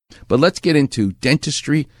But let's get into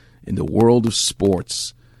dentistry in the world of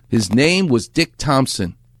sports. His name was Dick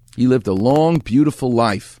Thompson. He lived a long, beautiful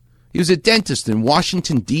life. He was a dentist in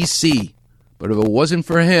Washington, D.C., but if it wasn't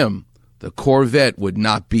for him, the Corvette would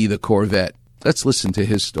not be the Corvette. Let's listen to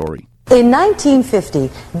his story. In 1950,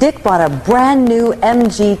 Dick bought a brand new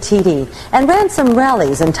MG TD and ran some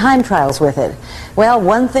rallies and time trials with it. Well,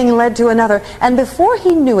 one thing led to another, and before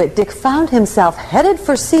he knew it, Dick found himself headed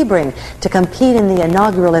for Sebring to compete in the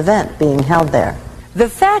inaugural event being held there. The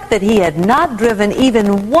fact that he had not driven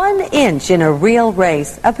even 1 inch in a real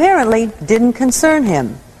race apparently didn't concern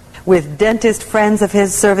him. With dentist friends of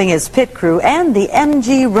his serving as pit crew and the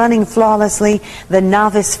MG running flawlessly, the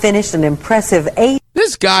novice finished an impressive 8th.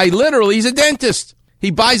 This guy, literally, he's a dentist.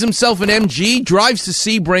 He buys himself an MG, drives to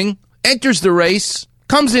Sebring, enters the race,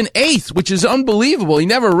 comes in 8th, which is unbelievable. He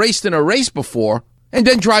never raced in a race before, and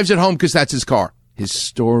then drives it home because that's his car. His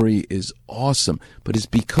story is awesome, but it's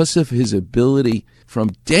because of his ability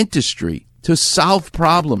from dentistry to solve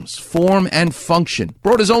problems, form and function.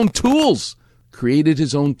 Brought his own tools, created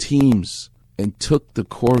his own teams, and took the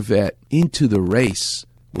Corvette into the race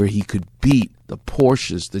where he could beat the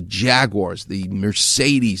Porsches, the Jaguars, the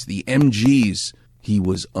Mercedes, the MGs. He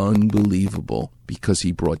was unbelievable because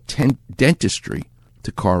he brought dentistry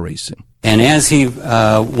to car racing. And as he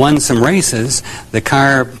won some races,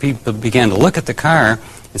 people began to look at the car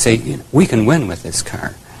and say, we can win with this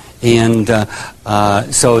car. And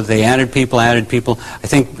so they added people. I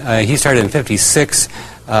think he started in 56.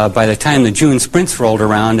 By the time the June sprints rolled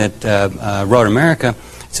around at Road America,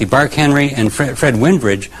 Bark Henry and Fred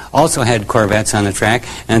Windbridge also had Corvettes on the track.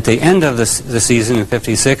 And at the end of the season in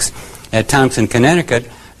 56 at Thompson, Connecticut,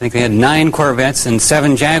 I think they had 9 Corvettes and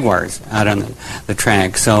 7 Jaguars out on the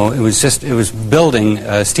track. So it was building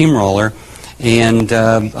a steamroller. And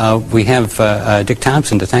we have Dick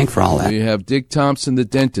Thompson to thank for all that. We have Dick Thompson, the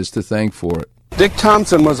dentist, to thank for it. Dick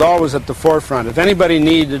Thompson was always at the forefront. If anybody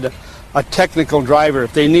needed a technical driver,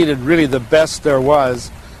 if they needed really the best there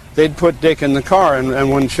was, they'd put Dick in the car.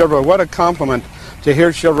 And when Chevrolet, what a compliment to hear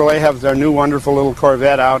Chevrolet have their new wonderful little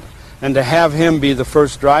Corvette out, and to have him be the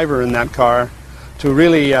first driver in that car to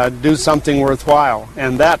really do something worthwhile.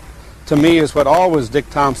 And that, to me, is what always Dick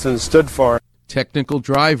Thompson stood for. Technical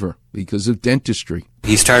driver because of dentistry.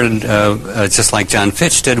 He started just like John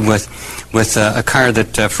Fitch did with a car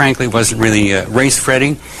that frankly wasn't really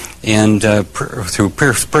race-ready, and through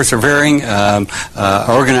persevering,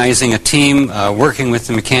 organizing a team, working with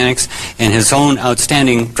the mechanics, and his own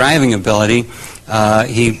outstanding driving ability,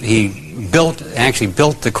 he built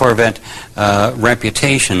the Corvette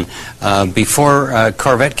reputation. Before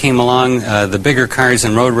Corvette came along, the bigger cars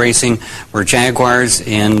in road racing were Jaguars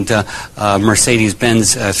and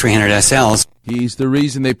Mercedes-Benz 300 SLs. He's the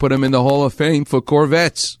reason they put him in the Hall of Fame for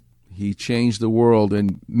Corvettes. He changed the world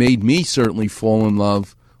and made me certainly fall in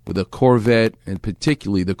love with a Corvette, and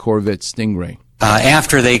particularly the Corvette Stingray.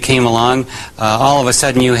 After they came along, all of a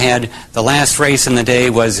sudden you had the last race in the day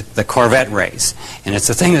was the Corvette race. And it's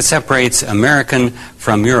the thing that separates American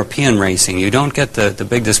from European racing. You don't get the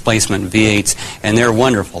big displacement V8s, and they're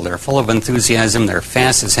wonderful. They're full of enthusiasm, they're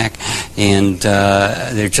fast as heck, and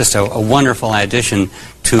they're just a wonderful addition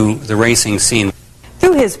to the racing scene.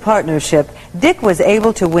 Through his partnership, Dick was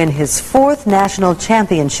able to win his 4th national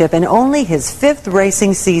championship in only his 5th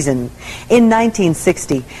racing season. In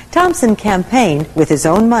 1960, Thompson campaigned with his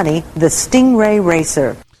own money the Stingray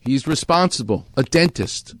Racer. He's responsible, a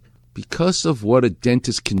dentist, because of what a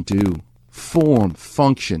dentist can do. Form,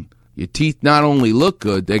 function. Your teeth not only look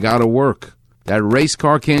good, they got to work. That race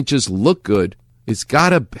car can't just look good. It's got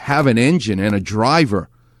to have an engine and a driver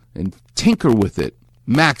and tinker with it.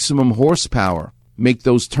 Maximum horsepower. Make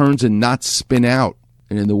those turns and not spin out.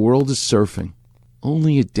 And in the world of surfing,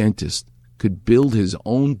 only a dentist could build his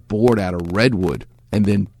own board out of redwood and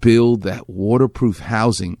then build that waterproof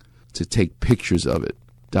housing to take pictures of it.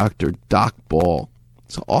 Dr. Doc Ball.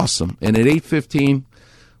 It's awesome. And at 8:15,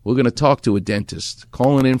 we're going to talk to a dentist.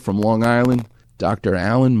 Calling in from Long Island, Dr.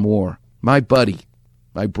 Alan Moore. My buddy,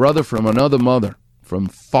 my brother from another mother, from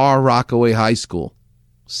Far Rockaway High School.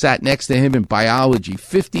 Sat next to him in biology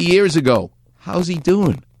 50 years ago. How's he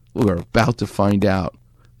doing? We're about to find out.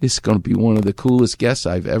 This is going to be one of the coolest guests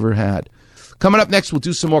I've ever had. Coming up next, we'll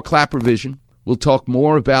do some more clap revision. We'll talk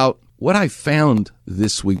more about what I found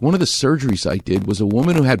this week. One of the surgeries I did was a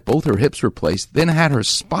woman who had both her hips replaced, then had her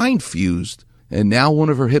spine fused, and now one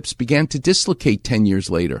of her hips began to dislocate 10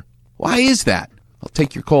 years later. Why is that? I'll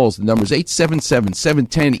take your calls. The number's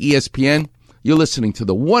 877-710-ESPN. You're listening to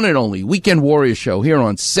the one and only Weekend Warrior Show here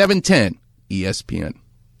on 710 ESPN.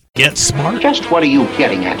 Get smart. Just what are you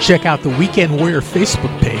getting at? Check out the Weekend Warrior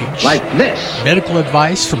Facebook page. Like this. Medical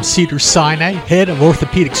advice from Cedars-Sinai, head of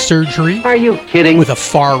orthopedic surgery. Are you kidding? With a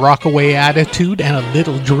far rockaway attitude and a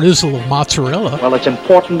little drizzle of mozzarella. Well, it's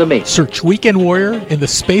important to me. Search Weekend Warrior in the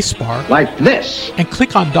space bar. Like this. And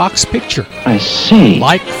click on Doc's picture. I see.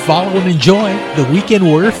 Like, follow, and enjoy the Weekend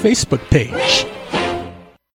Warrior Facebook page.